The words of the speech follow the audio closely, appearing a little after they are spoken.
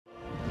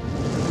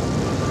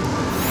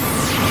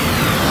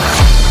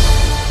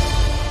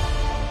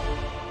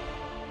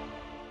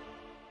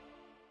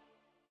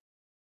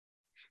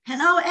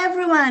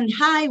everyone.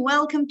 Hi,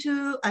 welcome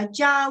to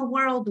Agile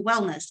World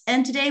Wellness.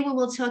 And today we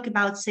will talk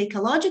about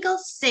psychological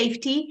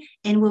safety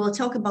and we will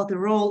talk about the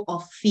role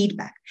of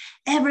feedback.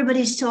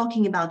 Everybody's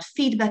talking about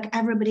feedback.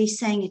 Everybody's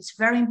saying it's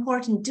very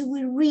important. Do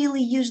we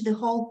really use the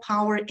whole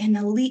power and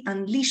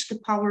unleash the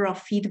power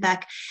of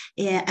feedback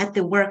at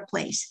the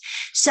workplace?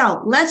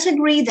 So let's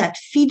agree that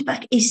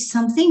feedback is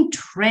something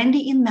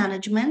trendy in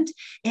management.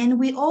 And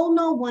we all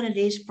know what it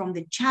is from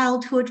the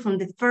childhood, from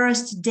the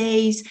first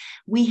days.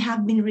 We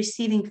have been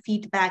receiving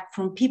feedback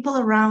from people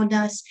around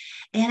us.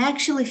 And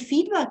actually,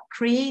 feedback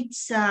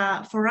creates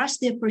for us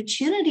the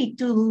opportunity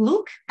to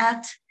look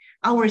at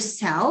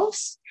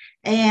ourselves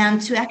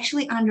and to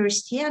actually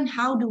understand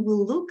how do we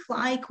look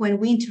like when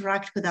we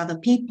interact with other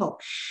people.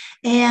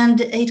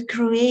 And it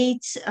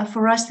creates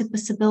for us the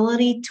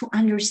possibility to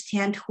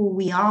understand who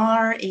we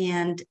are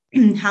and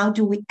how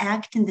do we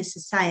act in the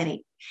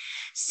society.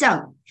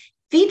 So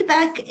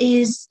feedback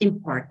is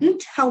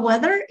important.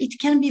 However, it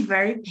can be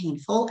very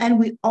painful, and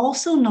we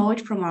also know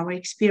it from our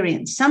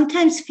experience.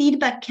 Sometimes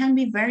feedback can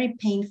be very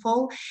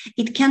painful.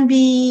 It can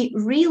be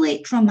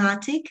really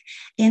traumatic,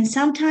 and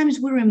sometimes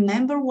we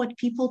remember what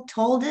people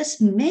told us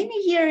many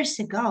years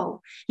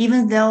ago,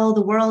 even though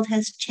the world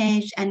has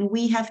changed and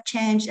we have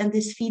changed, and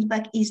this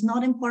feedback is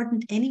not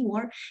important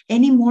anymore,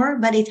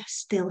 but it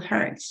still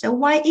hurts. So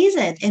why is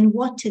it, and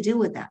what to do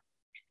with that?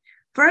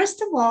 First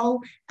of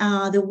all,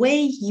 the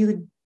way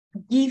you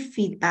give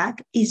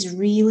feedback is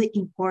really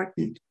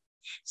important.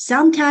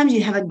 Sometimes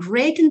you have a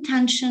great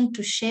intention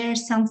to share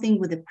something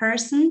with a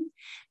person,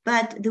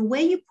 but the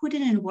way you put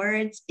it in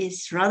words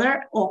is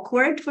rather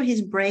awkward for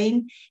his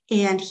brain,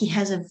 and he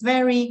has a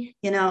very,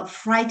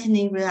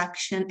 frightening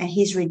reaction, and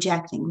he's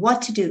rejecting.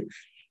 What to do?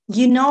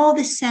 You know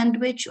the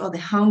sandwich or the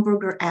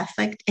hamburger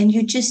effect, and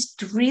you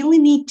just really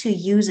need to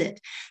use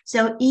it.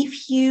 So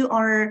if you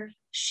are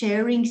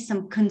sharing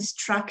some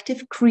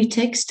constructive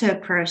critiques to a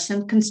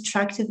person,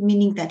 constructive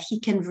meaning that he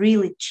can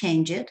really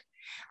change it.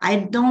 I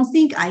don't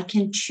think I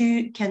can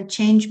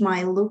change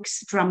my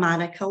looks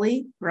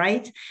dramatically,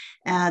 right?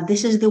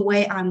 This is the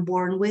way I'm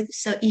born with.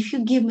 So if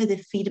you give me the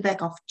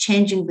feedback of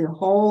changing the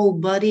whole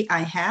body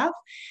I have,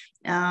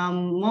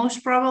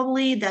 most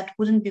probably that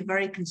wouldn't be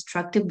very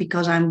constructive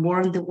because I'm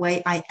born the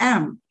way I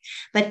am.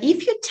 But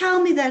if you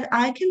tell me that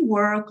I can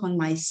work on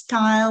my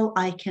style,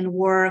 I can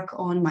work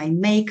on my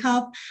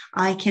makeup,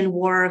 I can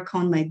work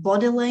on my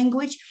body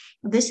language,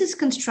 this is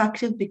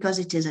constructive because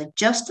it is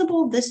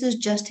adjustable. This is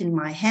just in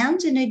my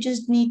hands, and I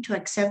just need to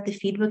accept the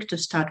feedback to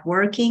start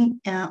working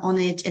on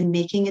it and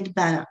making it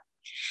better.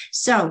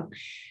 So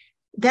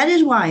that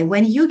is why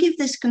when you give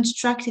this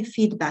constructive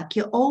feedback,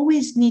 you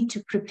always need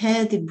to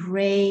prepare the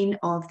brain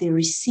of the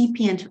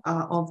recipient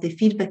of the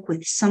feedback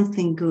with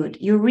something good.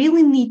 You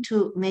really need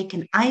to make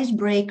an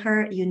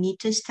icebreaker. You need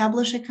to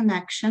establish a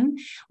connection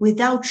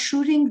without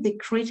shooting the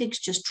critics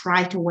just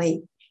right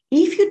away.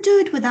 If you do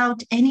it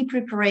without any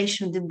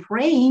preparation, the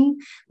brain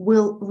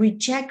will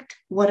reject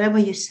whatever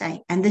you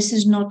say, and this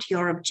is not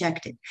your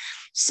objective.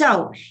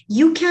 So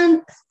you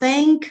can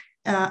thank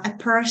a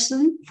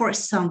person for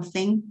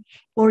something,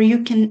 or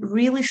you can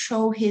really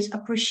show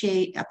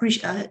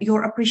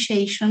your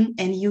appreciation,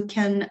 and you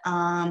can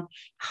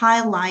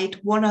highlight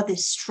what are the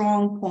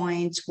strong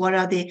points, what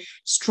are the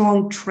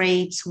strong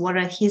traits, what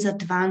are his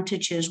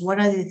advantages, what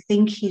are the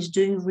things he's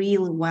doing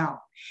really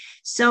well.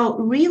 So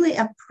really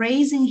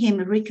appraising him,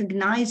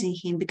 recognizing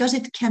him, because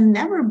it can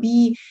never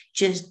be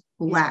just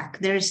black.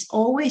 There's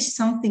always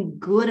something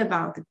good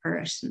about the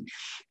person.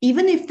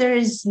 Even if there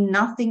is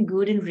nothing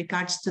good in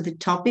regards to the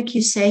topic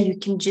you say, you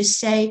can just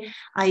say,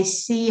 I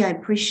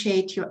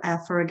appreciate your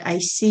effort. I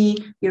see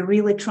you're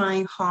really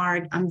trying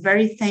hard. I'm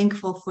very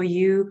thankful for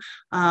you,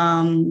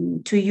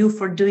 to you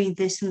for doing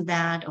this and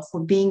that, or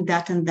for being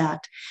that and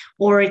that.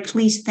 Or at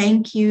least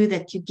thank you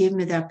that you give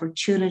me the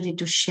opportunity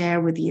to share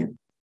with you.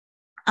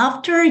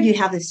 After you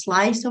have a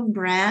slice of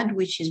bread,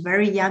 which is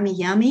very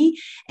yummy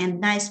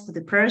and nice for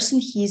the person,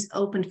 he's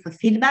open for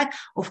feedback.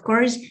 Of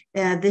course,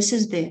 this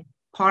is the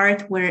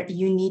part where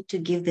you need to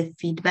give the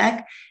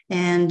feedback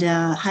and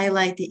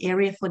highlight the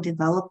area for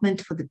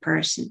development for the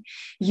person.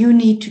 You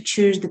need to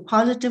choose the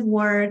positive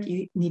word.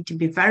 You need to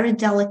be very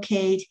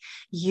delicate.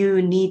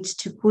 You need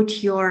to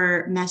put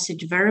your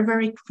message very,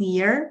 very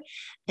clear.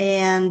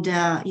 And,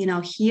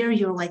 here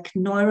you're like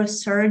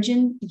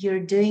neurosurgeon, you're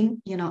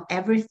doing,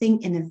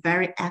 everything in a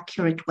very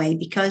accurate way,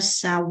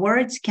 because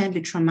words can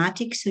be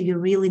traumatic. So you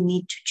really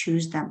need to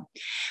choose them.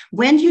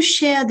 When you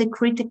share the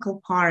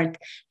critical part,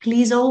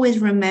 please always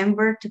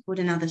remember to put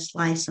another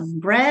slice of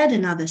bread,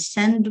 another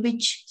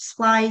sandwich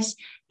slice,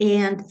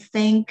 and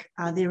thank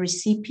the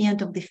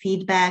recipient of the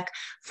feedback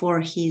for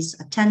his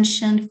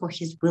attention, for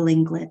his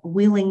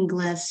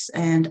willingness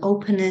and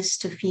openness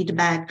to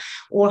feedback,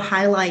 or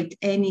highlight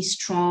any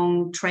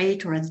strong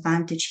trait or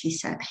advantage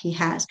he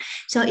has.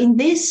 So in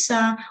this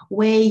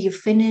way, you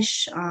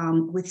finish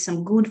with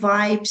some good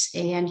vibes,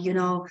 and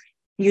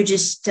You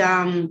just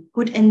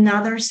put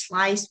another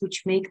slice,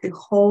 which make the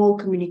whole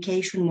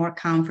communication more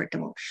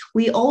comfortable.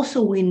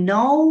 We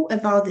know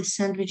about the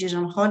sandwiches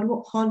on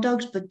hot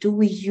dogs, but do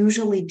we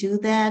usually do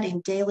that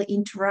in daily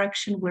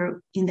interaction?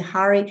 We're in the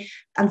hurry.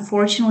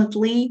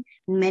 Unfortunately,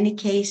 in many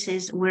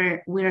cases,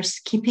 we're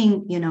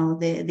skipping,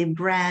 the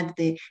bread,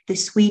 the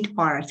sweet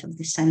part of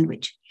the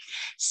sandwich.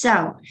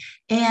 So,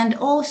 and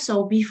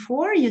also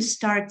before you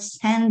start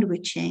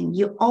sandwiching,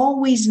 you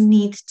always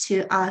need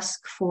to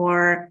ask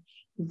for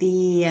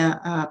the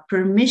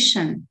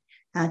permission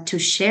to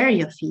share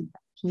your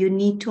feedback. You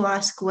need to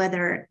ask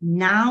whether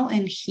now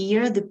and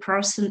here the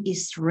person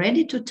is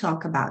ready to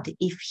talk about it,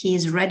 if he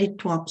is ready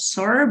to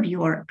absorb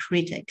your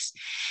critics.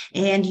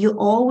 And you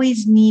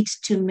always need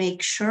to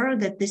make sure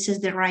that this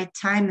is the right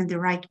time and the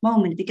right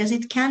moment, because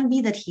it can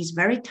be that he's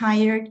very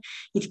tired.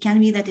 It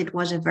can be that it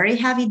was a very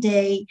heavy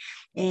day,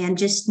 and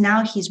just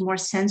now he's more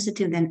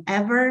sensitive than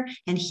ever,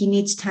 and he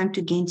needs time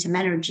to gain some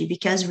energy,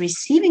 because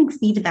receiving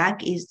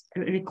feedback is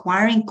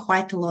requiring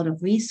quite a lot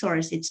of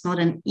resource. It's not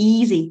an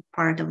easy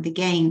part of the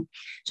game.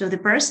 So the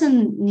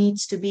person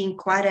needs to be in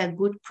quite a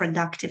good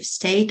productive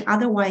state.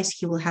 Otherwise,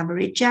 he will have a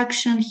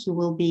rejection. He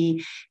will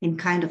be in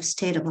kind of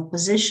state of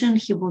opposition.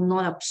 He will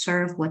not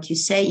observe what you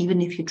say,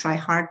 even if you try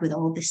hard with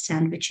all the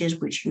sandwiches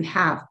which you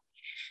have.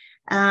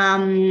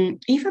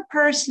 If a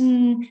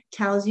person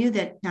tells you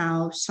that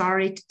now,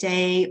 sorry,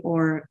 today,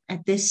 or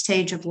at this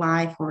stage of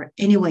life, or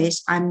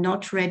anyways, I'm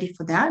not ready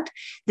for that,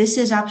 this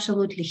is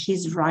absolutely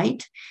his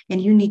right, and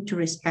you need to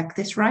respect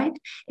this right.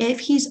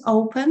 If he's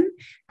open,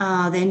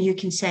 then you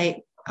can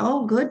say,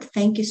 oh, good,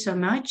 thank you so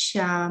much.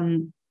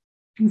 I'm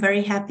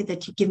very happy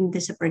that you give me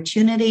this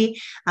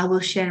opportunity. I will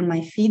share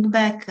my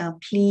feedback.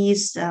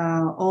 Please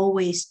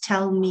always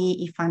tell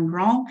me if I'm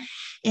wrong.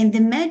 And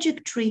the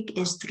magic trick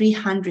is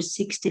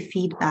 360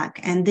 feedback.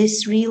 And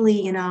this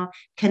really,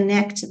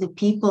 connects the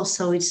people.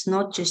 So it's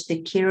not just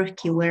the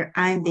hierarchy where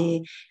I'm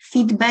the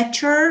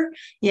feedbacker,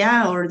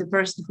 or the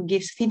person who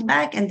gives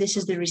feedback, and this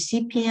is the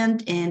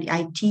recipient, and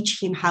I teach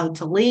him how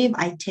to live.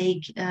 I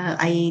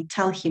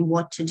tell him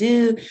what to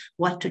do,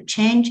 what to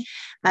change.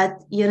 But,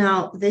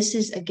 this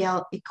is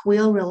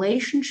equal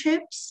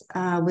relationships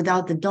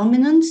without the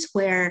dominance,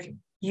 where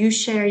you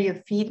share your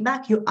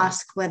feedback, you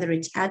ask whether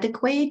it's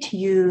adequate,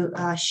 you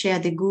share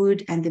the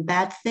good and the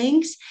bad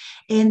things.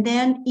 And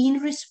then in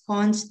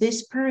response,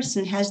 this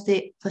person has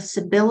the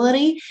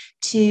possibility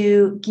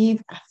to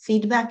give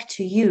feedback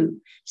to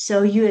you.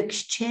 So you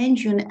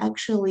exchange, you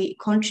actually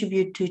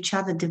contribute to each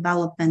other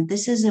development.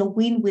 This is a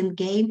win-win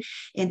game,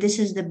 and this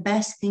is the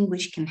best thing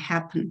which can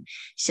happen.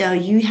 So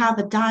you have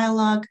a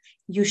dialogue,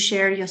 you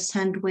share your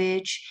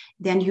sandwich,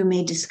 then you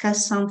may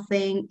discuss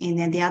something, and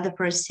then the other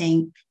person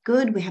saying,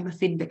 good, we have a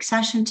feedback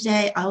session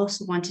today. I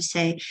also want to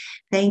say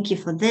thank you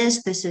for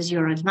this. This is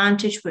your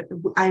advantage.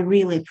 I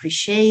really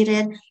appreciate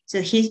it.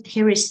 So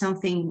here is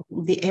something,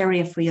 the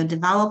area for your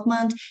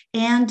development,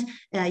 and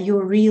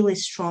you're really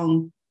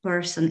strong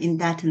person in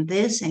that and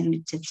this, and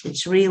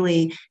it's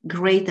really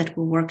great that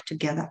we work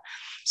together.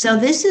 So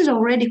this is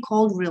already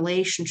called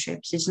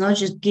relationships. It's not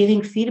just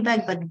giving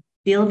feedback, but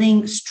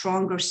building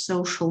stronger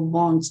social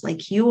bonds.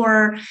 Like you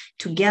are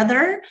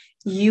together,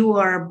 you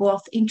are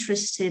both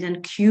interested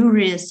and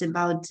curious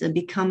about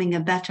becoming a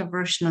better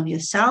version of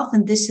yourself,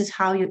 and this is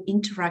how you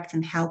interact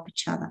and help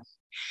each other.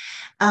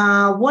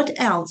 What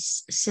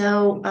else?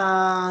 So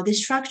the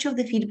structure of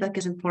the feedback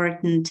is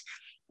important.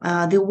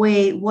 The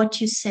way,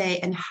 what you say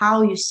and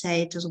how you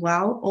say it as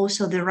well.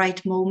 Also the right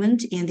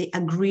moment and the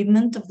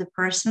agreement of the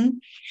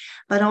person.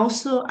 But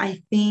also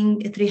I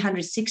think a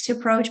 360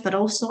 approach, but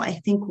also I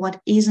think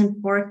what is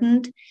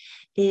important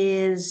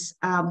is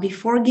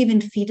before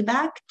giving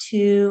feedback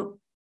to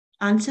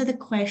answer the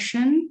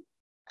question,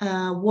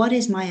 what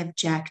is my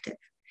objective?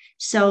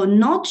 So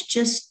not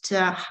just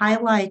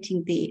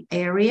highlighting the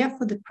area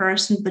for the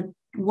person, but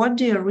what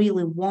do I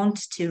really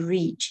want to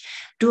reach?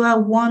 Do I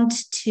want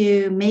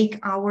to make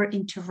our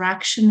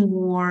interaction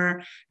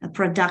more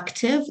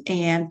productive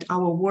and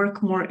our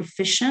work more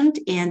efficient?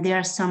 And there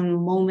are some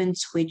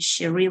moments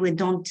which really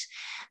don't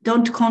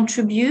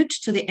contribute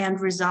to the end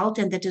result,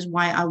 and that is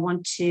why I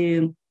want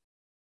to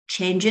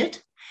change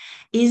it.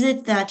 Is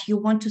it that you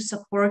want to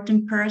support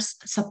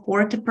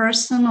a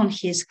person on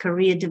his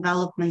career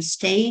development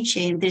stage,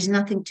 and there's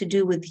nothing to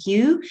do with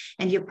you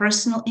and your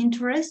personal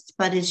interests,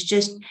 but it's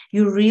just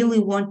you really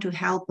want to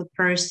help a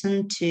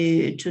person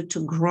to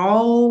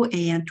grow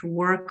and to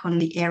work on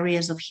the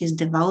areas of his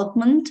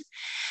development?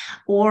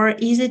 Or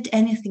is it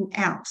anything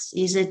else?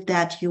 Is it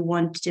that you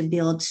want to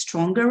build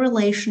stronger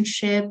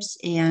relationships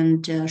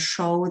and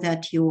show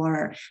that you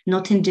are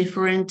not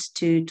indifferent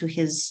to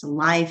his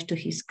life, to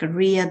his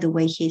career, the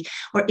way he,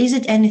 or is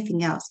it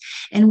anything else?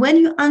 And when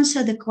you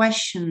answer the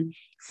question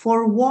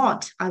for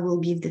what I will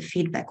give the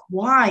feedback,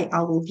 why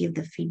I will give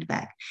the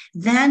feedback.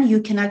 Then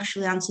you can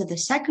actually answer the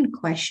second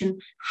question,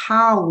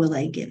 how will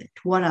I give it?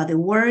 What are the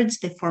words,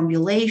 the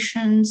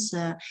formulations?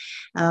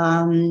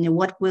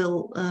 What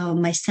will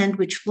my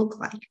sandwich look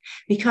like?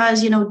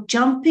 Because,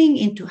 jumping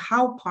into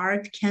how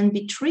part can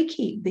be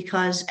tricky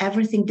because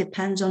everything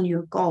depends on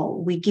your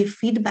goal. We give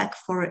feedback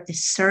for a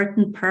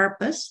certain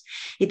purpose.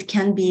 It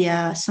can be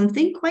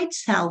something quite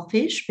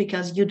selfish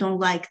because you don't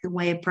like the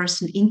way a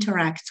person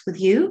interacts with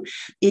you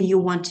and you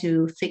want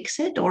to fix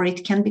it, or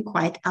it can be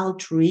quite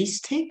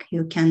altruistic.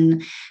 You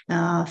can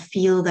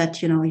feel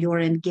that you're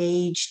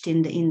engaged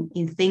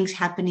in things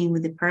happening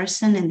with the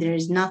person and there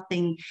is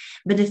nothing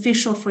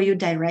beneficial for you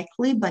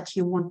directly, but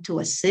you want to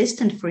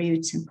assist, and for you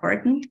it's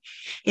important.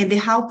 And the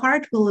how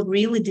part will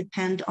really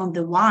depend on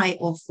the why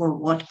or for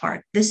what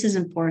part. This is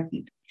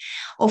important.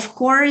 Of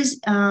course,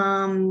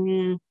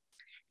 when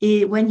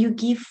you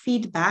give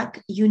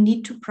feedback, you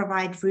need to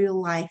provide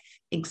real life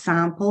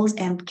examples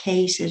and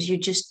cases. You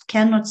just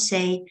cannot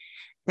say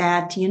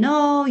that,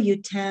 you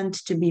tend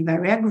to be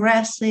very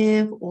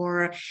aggressive,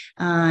 or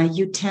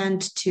you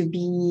tend to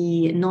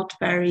be not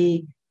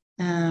very,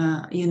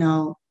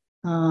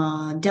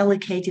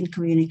 delicate in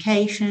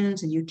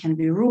communications, and you can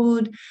be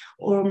rude.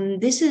 Or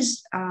this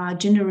is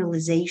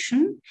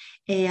generalization,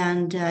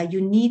 and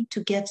you need to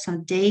get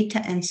some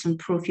data and some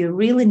proof. You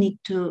really need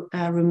to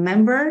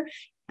remember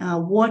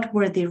what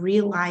were the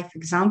real life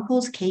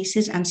examples,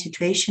 cases, and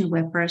situation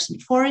where person,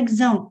 for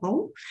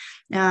example,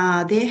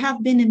 there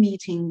have been a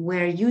meeting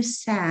where you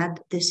said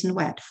this and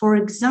that. For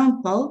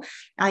example,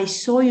 I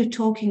saw you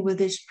talking with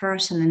this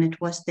person and it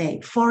was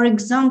they. For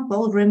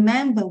example,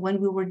 remember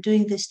when we were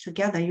doing this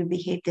together, you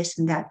behaved this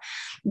and that.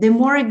 The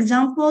more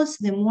examples,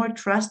 the more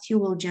trust you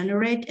will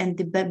generate, and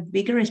the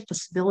bigger is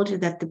possibility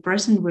that the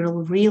person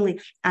will really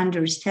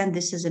understand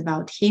this is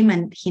about him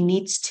and he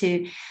needs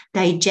to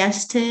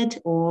digest it,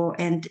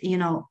 and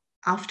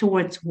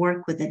afterwards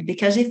work with it.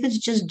 Because if it's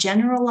just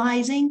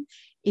generalizing,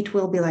 it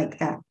will be like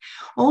that.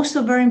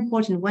 Also very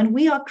important, when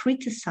we are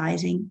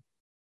criticizing,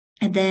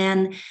 and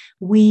then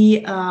we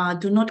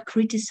do not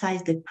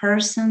criticize the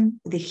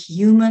person, the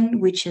human,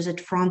 which is in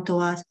front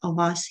of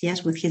us,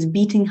 yes, with his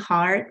beating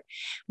heart.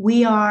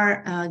 We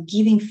are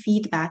giving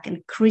feedback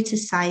and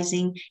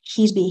criticizing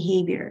his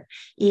behavior.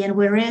 And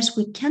whereas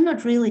we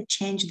cannot really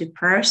change the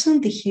person,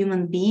 the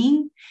human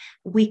being,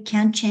 we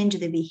can change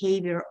the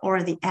behavior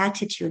or the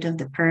attitude of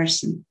the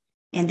person.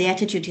 And the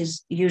attitude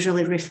is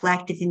usually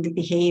reflected in the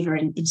behavior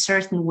in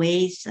certain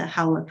ways,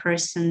 how a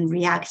person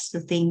reacts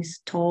to things,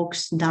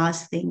 talks,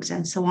 does things,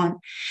 and so on.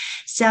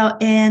 So,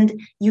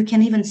 and you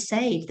can even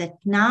say that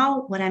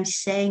now what I'm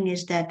saying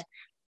is that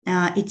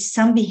it's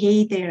some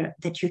behavior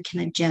that you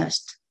can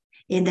adjust.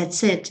 And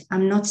that's it.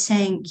 I'm not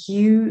saying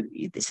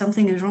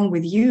something is wrong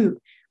with you.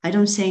 I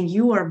don't saying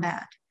you are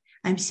bad.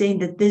 I'm saying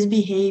that this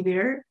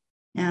behavior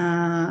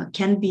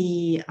can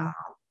be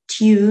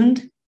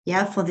tuned,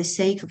 for the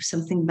sake of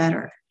something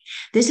better.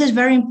 This is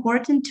very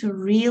important to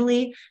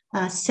really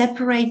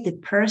separate the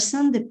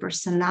person, the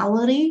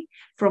personality,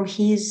 from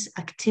his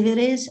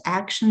activities,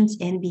 actions,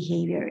 and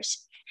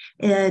behaviors.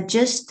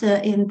 Just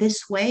in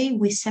this way,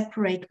 we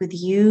separate with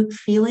you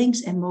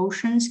feelings,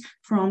 emotions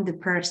from the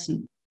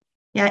person.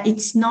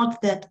 It's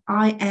not that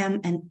I am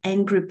an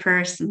angry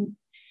person.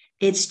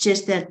 It's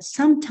just that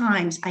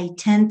sometimes I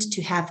tend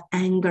to have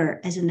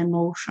anger as an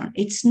emotion.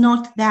 It's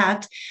not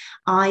that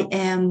I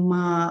am,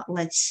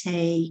 let's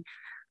say,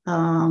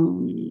 not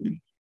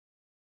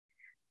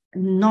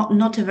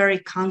a very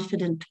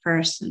confident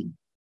person.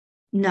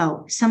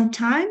 No,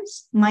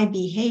 sometimes my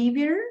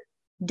behavior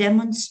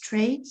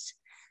demonstrates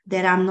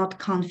that I'm not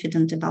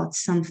confident about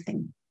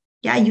something.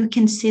 You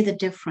can see the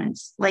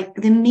difference. Like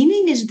the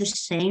meaning is the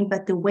same,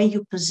 but the way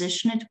you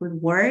position it with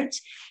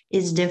words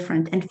is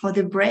different. And for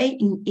the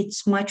brain,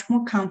 it's much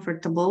more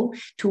comfortable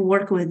to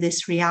work with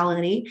this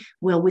reality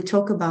where we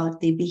talk about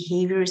the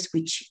behaviors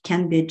which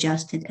can be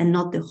adjusted and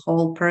not the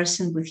whole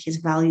person with his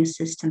value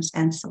systems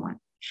and so on.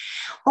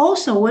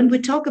 Also, when we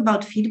talk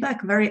about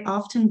feedback, very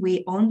often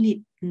we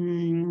only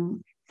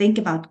think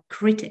about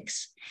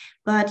critics,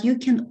 but you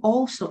can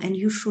also, and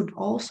you should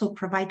also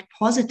provide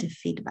positive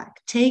feedback.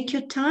 Take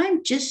your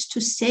time just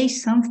to say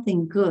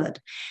something good.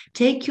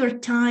 Take your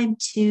time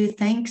to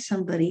thank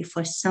somebody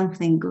for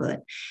something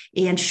good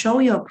and show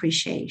your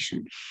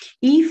appreciation.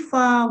 If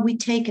we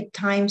take a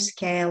time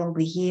scale over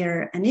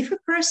here, and if a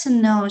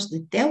person knows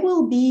that there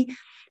will be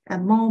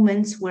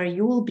moments where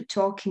you will be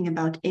talking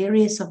about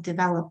areas of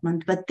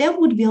development, but there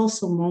would be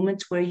also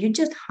moments where you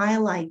just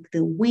highlight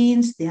the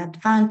wins, the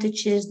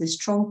advantages, the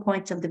strong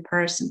points of the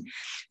person.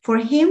 For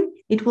him,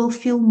 it will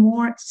feel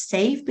more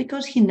safe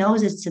because he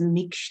knows it's a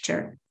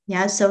mixture.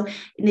 So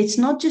it's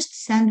not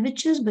just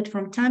sandwiches, but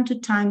from time to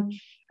time,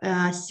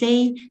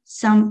 say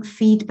some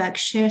feedback,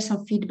 share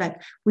some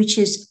feedback, which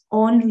is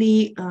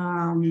only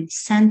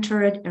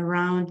centered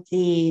around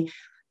the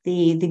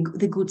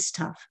good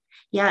stuff.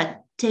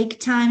 Take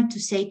time to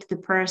say to the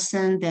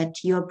person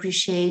that you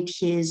appreciate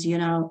his,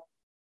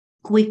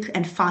 quick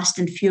and fast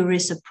and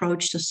furious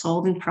approach to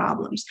solving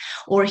problems,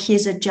 or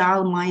his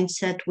agile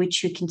mindset,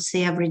 which you can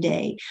see every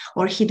day,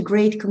 or his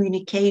great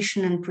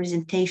communication and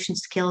presentation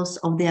skills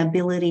of the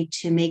ability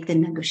to make the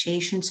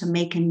negotiations and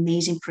make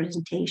amazing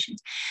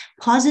presentations.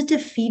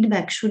 Positive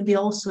feedback should be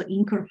also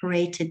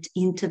incorporated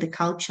into the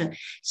culture.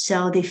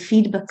 So the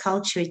feedback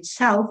culture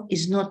itself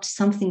is not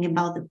something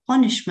about the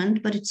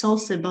punishment, but it's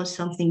also about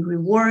something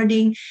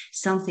rewarding,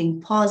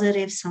 something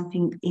positive,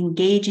 something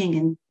engaging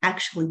and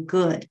actually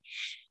good.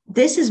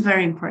 This is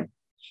very important.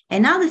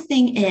 Another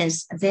thing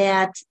is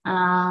that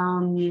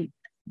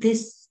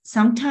this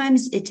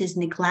sometimes it is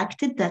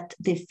neglected that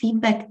the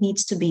feedback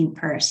needs to be in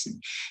person.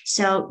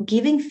 So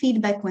giving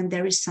feedback when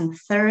there is some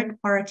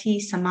third party,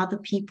 some other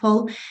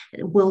people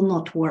will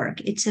not work.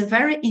 It's a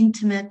very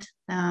intimate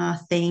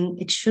thing.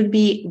 It should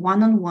be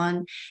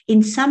one-on-one.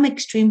 In some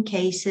extreme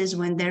cases,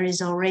 when there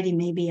is already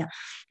maybe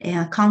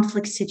a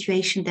conflict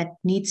situation that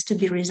needs to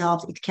be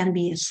resolved, it can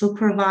be a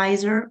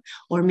supervisor,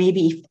 or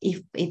maybe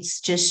if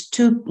it's just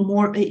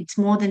it's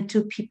more than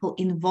two people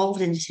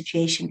involved in the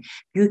situation,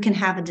 you can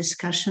have a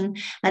discussion.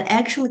 But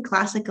actually,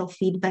 classical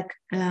feedback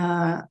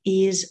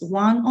is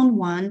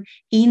one-on-one,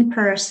 in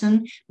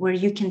person, where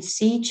you can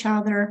see each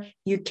other,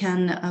 you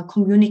can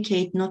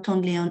communicate not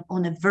only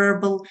on a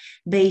verbal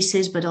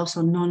basis, but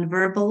also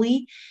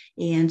non-verbally,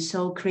 and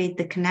so create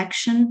the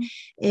connection.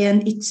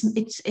 And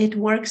it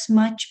works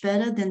much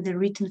better than the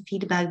written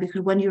feedback,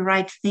 because when you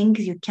write things,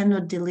 you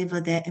cannot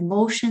deliver the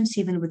emotions,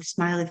 even with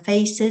smiley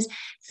faces.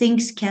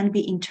 Things can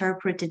be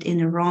interpreted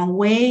in a wrong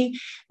way.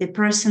 The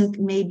person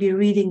may be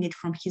reading it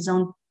from his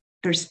own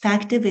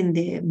perspective, in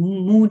the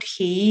mood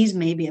he is,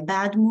 maybe a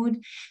bad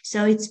mood.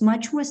 So it's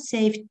much more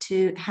safe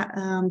to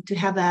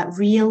have a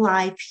real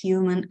life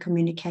human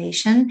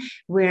communication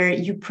where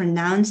you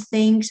pronounce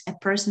things. A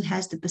person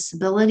has the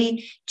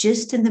possibility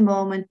just in the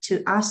moment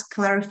to ask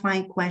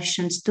clarifying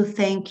questions, to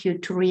thank you,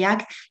 to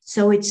react.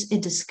 So it's a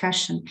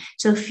discussion.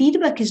 So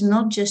feedback is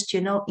not just,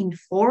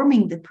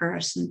 informing the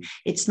person.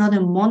 It's not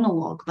a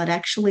monologue, but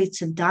actually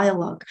it's a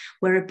dialogue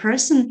where a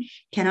person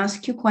can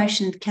ask you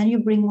questions. Can you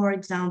bring more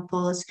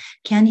examples?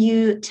 Can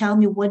you tell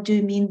me, what do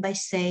you mean by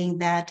saying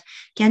that?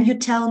 Can you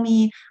tell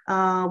me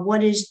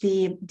what is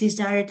the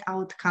desired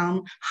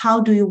outcome? How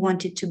do you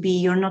want it to be?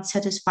 You're not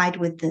satisfied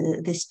with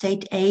the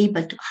state A,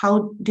 but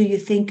how do you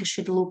think it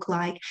should look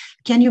like?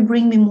 Can you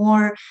bring me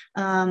more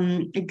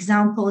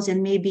examples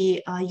and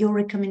maybe your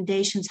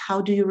recommendations? How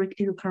do you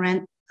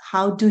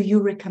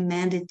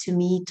recommend it to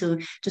me to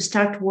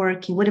start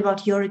working? What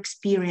about your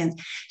experience?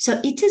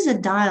 So it is a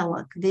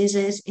dialogue.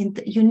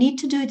 You need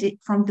to do it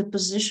from the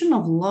position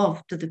of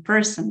love to the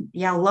person.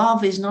 Yeah,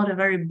 love is not a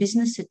very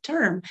businessy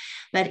term,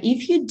 but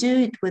if you do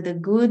it with a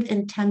good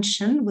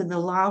intention, with the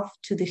love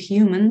to the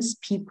humans,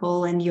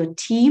 people, and your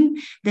team,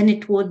 then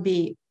it would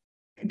be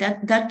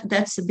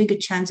that's a bigger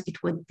chance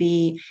it would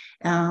be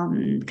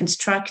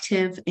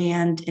constructive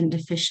and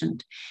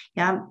efficient.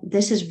 Yeah,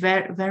 this is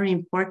very, very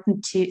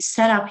important to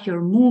set up your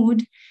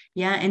mood,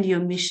 yeah, and your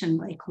mission,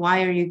 like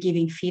why are you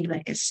giving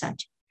feedback as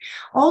such.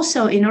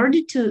 Also, in order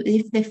to,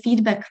 if the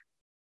feedback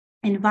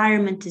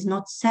environment is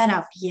not set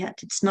up yet,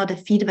 it's not a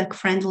feedback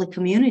friendly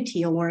community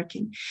you're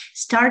working,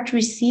 start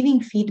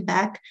receiving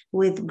feedback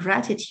with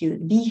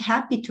gratitude. Be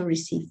happy to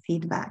receive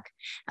feedback.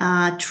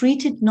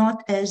 Treat it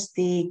not as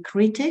the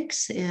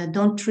critics.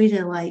 Don't treat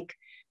it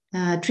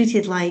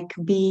like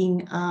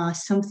being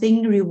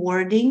something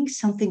rewarding,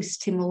 something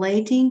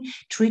stimulating.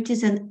 Treat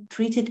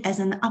it as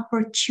an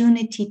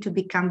opportunity to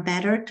become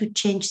better, to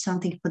change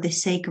something for the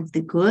sake of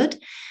the good,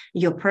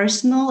 your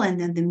personal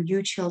and then the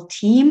mutual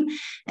team.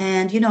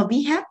 And,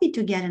 be happy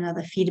to get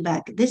another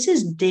feedback. This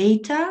is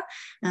data.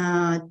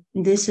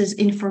 This is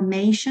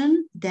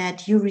information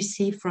that you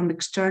receive from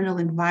external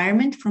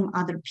environment, from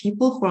other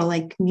people who are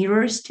like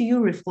mirrors to you,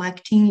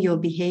 reflecting your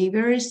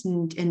behaviors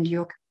and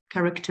your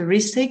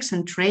characteristics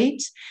and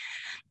traits.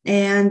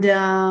 And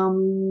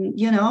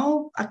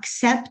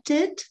accept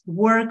it,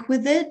 work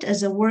with it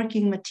as a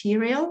working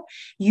material.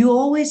 You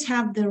always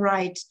have the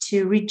right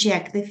to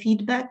reject the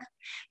feedback.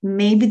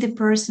 Maybe the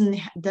person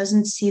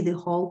doesn't see the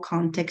whole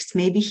context.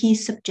 Maybe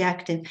he's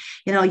subjective.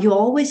 You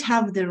always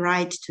have the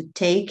right to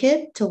take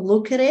it, to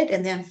look at it,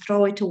 and then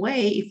throw it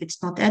away if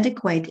it's not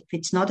adequate, if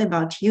it's not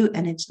about you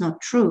and it's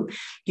not true.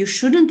 You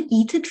shouldn't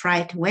eat it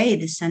right away,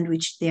 the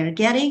sandwich they're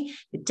getting.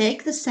 You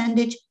take the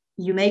sandwich,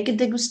 you make a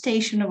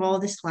degustation of all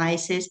the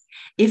slices.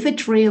 If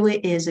it really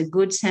is a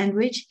good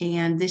sandwich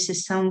and this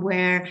is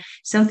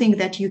something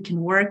that you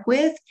can work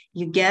with,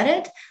 you get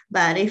it.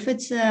 But if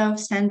it's a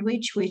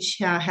sandwich which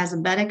has a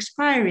bad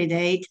expiry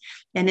date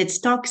and it's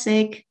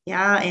toxic,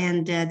 yeah,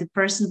 and the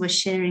person was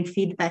sharing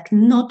feedback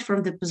not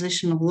from the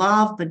position of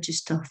love, but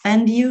just to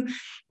offend you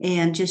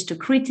and just to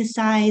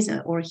criticize,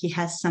 or he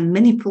has some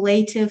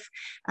manipulative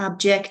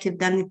objective,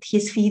 then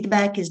his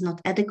feedback is not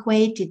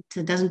adequate. It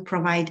doesn't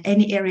provide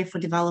any area for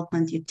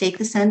development. You take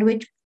the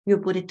sandwich, you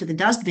put it to the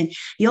dustbin.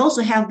 You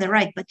also have the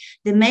right, but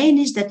the main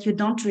is that you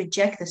don't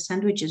reject the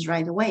sandwiches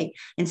right away.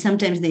 And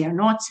sometimes they are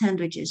not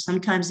sandwiches.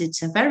 Sometimes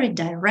it's a very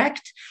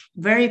direct,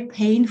 very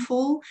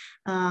painful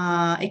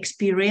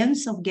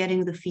experience of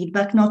getting the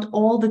feedback. Not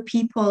all the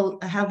people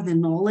have the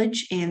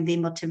knowledge and the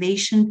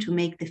motivation to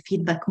make the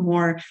feedback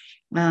more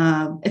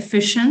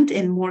efficient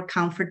and more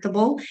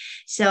comfortable.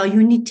 So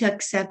you need to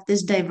accept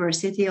this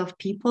diversity of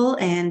people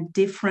and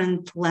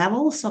different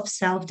levels of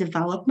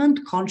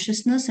self-development,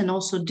 consciousness, and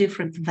also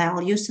different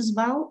values as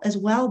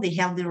well. They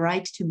have the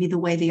right to be the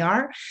way they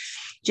are.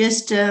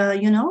 Just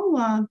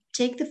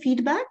take the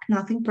feedback,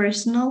 nothing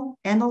personal,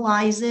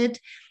 analyze it,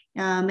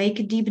 make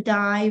a deep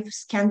dive,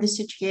 scan the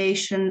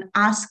situation,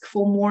 ask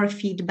for more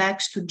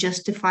feedbacks to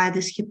justify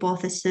this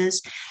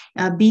hypothesis,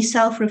 be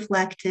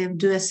self-reflective,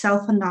 do a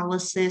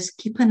self-analysis,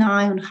 keep an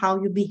eye on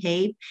how you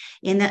behave.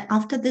 And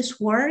after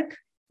this work,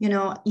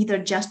 either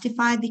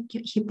justify the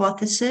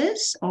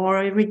hypothesis or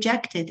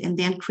reject it and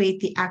then create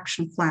the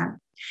action plan.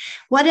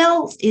 What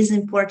else is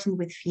important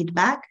with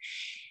feedback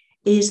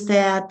is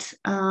that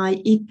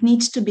it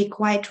needs to be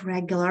quite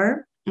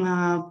regular.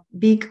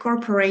 Big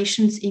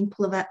corporations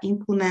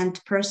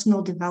implement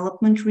personal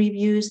development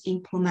reviews,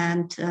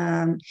 implement,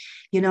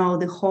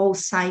 the whole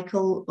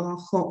cycle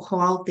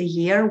throughout the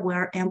year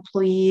where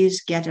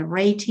employees get a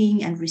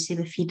rating and receive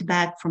a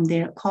feedback from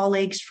their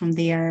colleagues, from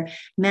their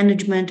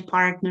management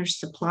partners,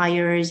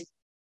 suppliers,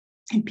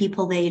 and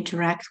people they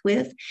interact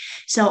with.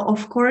 So,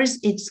 of course,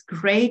 it's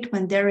great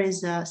when there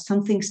is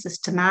something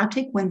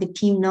systematic, when the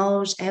team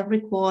knows every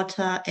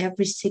quarter,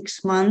 every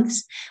 6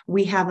 months,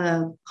 we have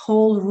a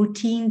whole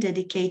routine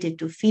dedicated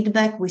to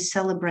feedback. We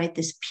celebrate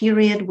this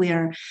period. We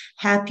are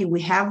happy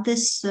we have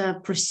this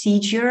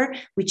procedure,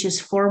 which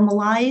is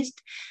formalized,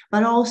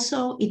 but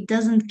also it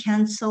doesn't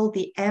cancel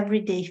the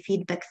everyday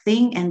feedback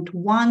thing. And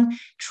one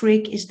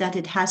trick is that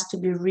it has to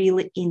be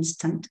really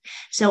instant.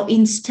 So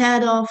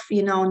instead of,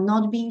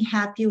 not being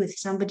happy with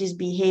somebody's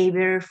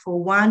behavior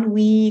for 1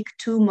 week,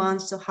 2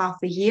 months, or half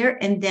a year,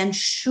 and then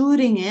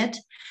shooting it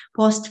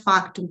post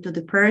factum to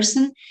the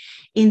person.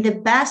 In the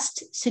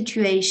best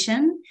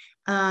situation,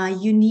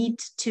 you need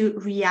to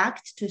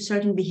react to a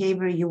certain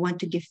behavior you want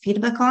to give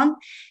feedback on,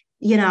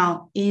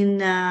 in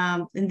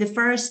the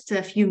first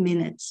few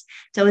minutes.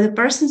 So the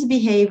person's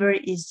behavior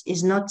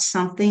is not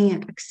something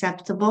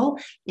acceptable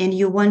and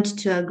you want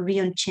to agree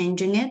on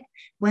changing it.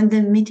 When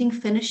the meeting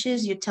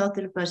finishes, you tell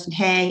the person,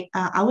 hey,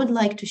 I would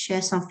like to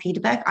share some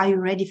feedback. Are you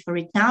ready for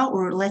it now?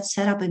 Or let's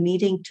set up a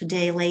meeting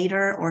today,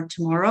 later, or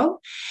tomorrow.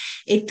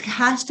 It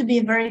has to be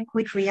a very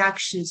quick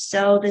reaction.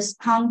 So this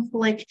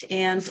conflict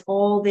and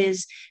all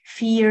these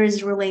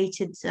fears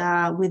related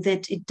with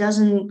it, it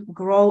doesn't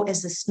grow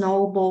as a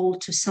snowball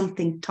to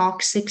something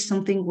toxic,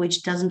 something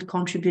which doesn't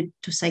contribute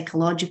to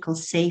psychological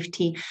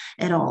safety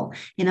at all.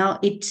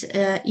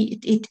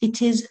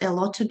 It is a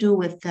lot to do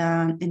with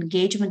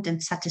engagement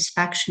and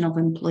satisfaction of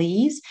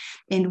employees,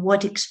 and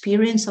what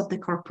experience of the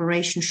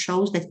corporation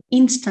shows that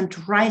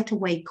instant, right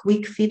away,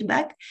 quick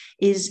feedback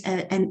is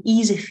an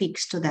easy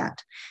fix to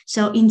that.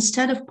 So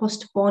instead of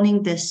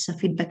postponing this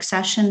feedback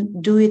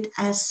session, do it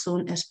as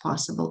soon as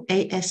possible.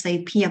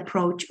 ASAP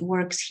approach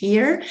works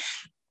here.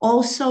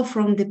 Also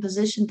from the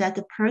position that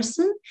the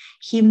person,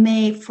 he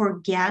may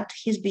forget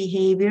his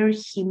behavior,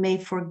 he may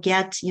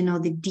forget,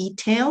 the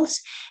details,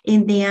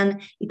 and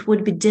then it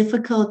would be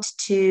difficult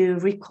to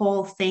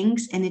recall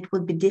things, and it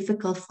would be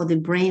difficult for the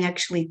brain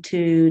actually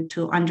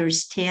to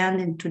understand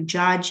and to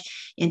judge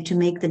and to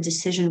make the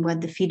decision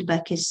whether the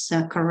feedback is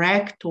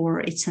correct or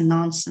it's a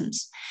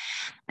nonsense.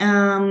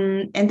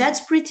 And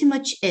that's pretty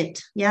much it.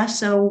 Yeah.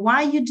 So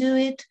why you do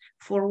it,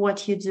 for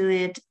what you do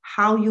it,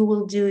 how you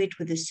will do it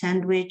with a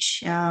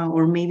sandwich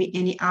or maybe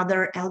any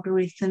other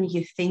algorithm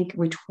you think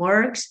which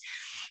works.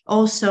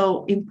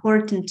 Also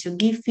important to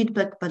give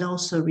feedback, but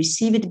also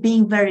receive it,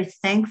 being very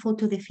thankful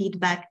to the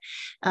feedback,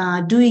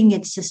 doing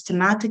it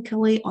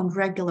systematically on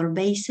regular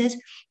basis.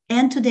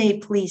 And today,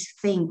 please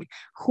think,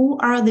 who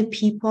are the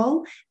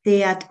people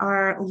that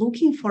are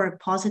looking for a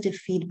positive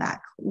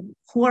feedback?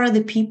 Who are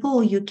the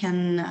people you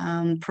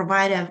can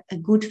provide a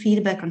good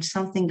feedback on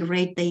something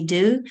great they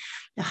do,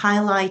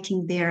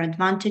 highlighting their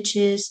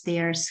advantages,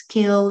 their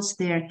skills,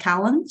 their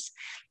talents,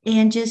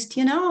 and just,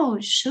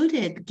 shoot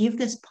it, give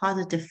this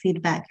positive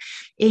feedback.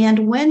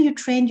 And when you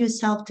train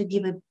yourself to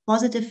give a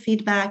positive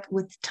feedback,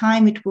 with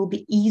time, it will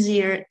be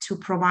easier to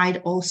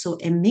provide also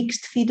a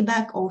mixed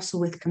feedback, also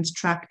with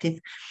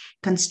constructive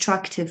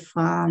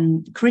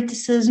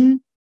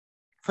criticism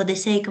for the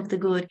sake of the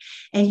good.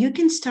 And you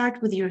can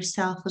start with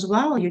yourself as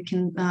well. You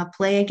can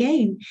play a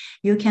game.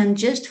 You can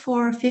just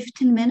for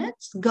 15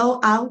 minutes go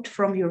out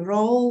from your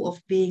role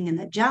of being an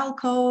agile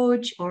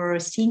coach or a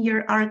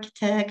senior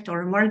architect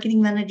or a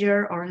marketing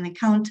manager or an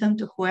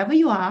accountant or whoever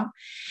you are.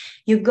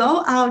 You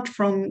go out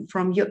from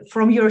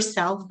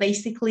yourself,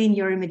 basically in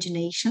your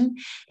imagination,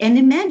 and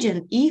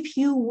imagine if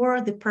you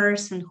were the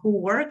person who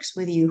works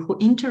with you, who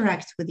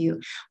interacts with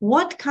you,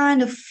 what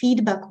kind of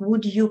feedback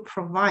would you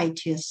provide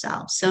to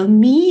yourself? So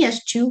me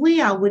as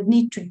Julia, I would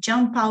need to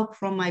jump out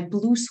from my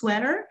blue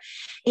sweater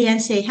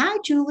and say, hi,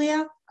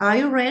 Julia. Are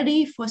you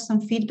ready for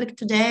some feedback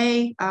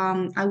today?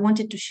 I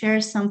wanted to share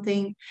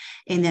something,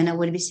 and then I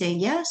would be saying,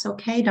 yes,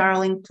 okay,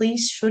 darling,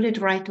 please shoot it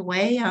right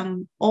away.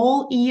 I'm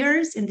all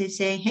ears. And they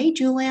say, hey,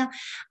 Julia,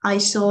 I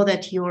saw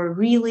that you're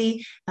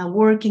really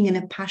working in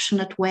a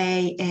passionate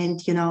way, and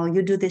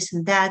you do this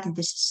and that, and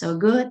this is so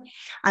good.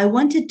 I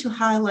wanted to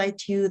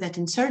highlight you that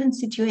in certain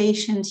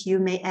situations you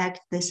may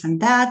act this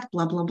and that,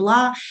 blah, blah,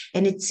 blah.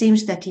 And it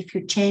seems that if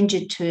you change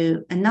it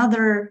to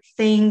another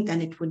thing,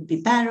 then it would be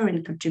better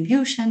in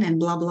contribution and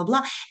blah, blah,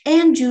 blah.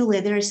 And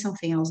Julia, there is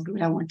something else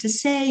good I want to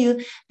say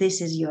you.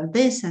 This is your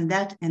this and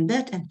that and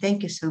that. And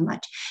thank you so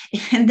much.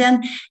 And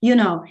then,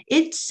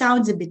 it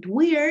sounds a bit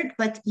weird,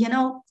 but,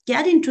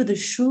 get into the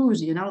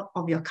shoes,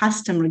 of your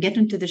customer, get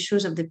into the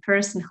shoes of the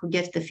person who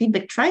gets the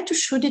feedback. Try to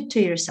shoot it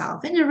to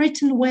yourself in a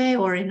written way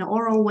or in an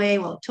oral way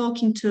while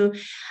talking to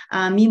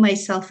me,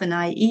 myself, and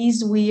I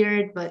is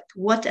weird, but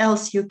what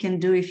else you can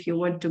do if you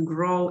want to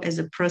grow as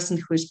a person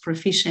who is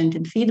proficient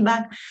in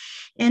feedback?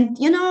 And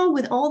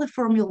with all the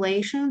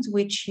formulations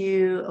which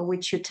you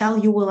tell,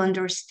 you will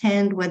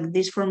understand whether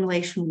this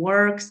formulation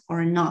works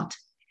or not.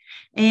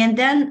 And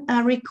then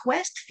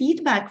request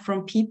feedback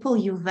from people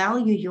you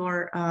value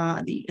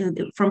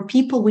from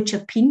people which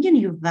opinion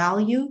you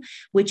value,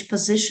 which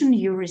position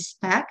you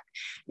respect.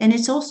 And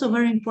it's also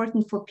very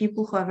important for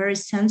people who are very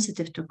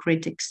sensitive to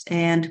critics,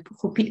 and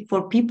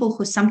for people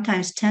who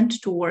sometimes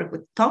tend to work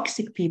with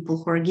toxic people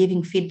who are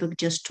giving feedback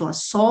just to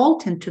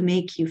assault and to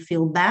make you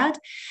feel bad.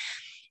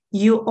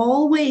 You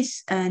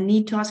always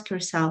need to ask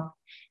yourself,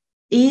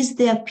 is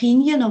the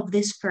opinion of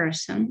this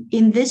person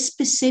in this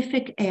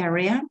specific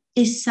area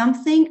is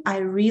something I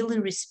really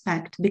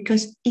respect?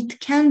 Because it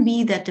can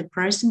be that the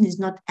person is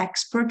not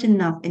expert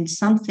enough in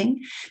something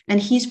and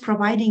he's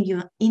providing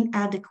you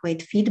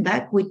inadequate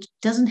feedback, which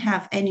doesn't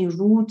have any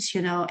roots,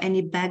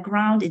 any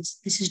background.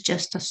 This is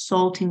just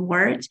assaulting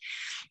words.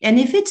 And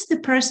if it's the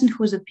person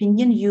whose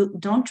opinion you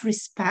don't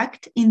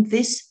respect in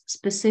this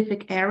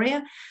specific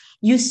area,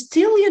 you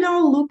still,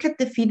 look at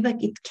the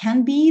feedback. It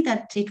can be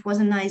that it was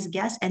a nice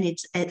guess, and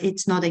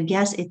it's not a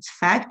guess, it's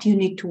fact. You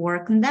need to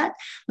work on that.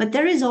 But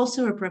there is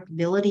also a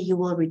probability you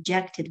will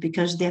reject it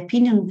because the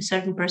opinion of a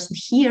certain person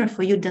here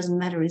for you doesn't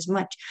matter as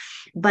much.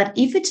 But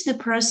if it's the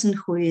person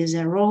who is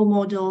a role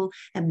model,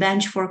 a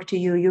benchmark to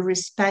you, you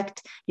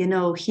respect,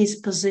 his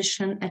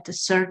position at a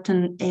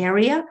certain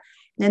area,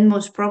 then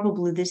most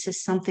probably this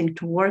is something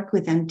to work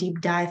with and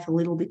deep dive a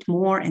little bit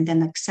more, and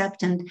then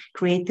accept and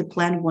create the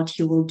plan what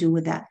you will do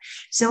with that.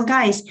 So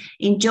guys,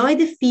 enjoy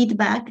the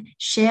feedback,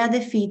 share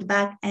the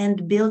feedback,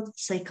 and build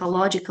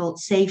psychological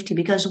safety,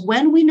 because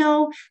when we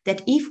know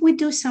that if we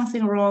do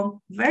something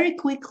wrong, very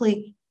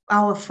quickly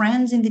our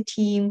friends in the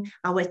team,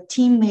 our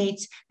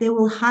teammates, they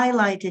will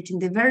highlight it in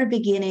the very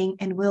beginning,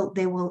 and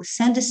they will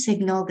send a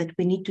signal that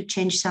we need to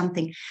change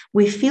something.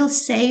 We feel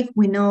safe.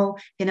 We know,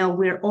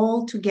 we're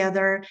all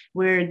together.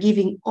 We're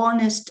giving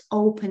honest,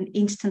 open,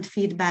 instant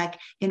feedback,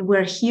 and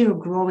we're here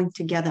growing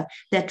together.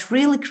 That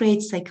really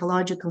creates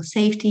psychological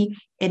safety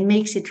and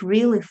makes it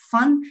really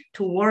fun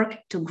to work,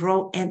 to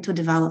grow, and to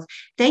develop.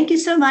 Thank you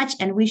so much,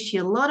 and wish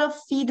you a lot of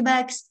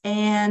feedbacks,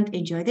 and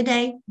enjoy the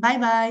day.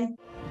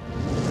 Bye-bye.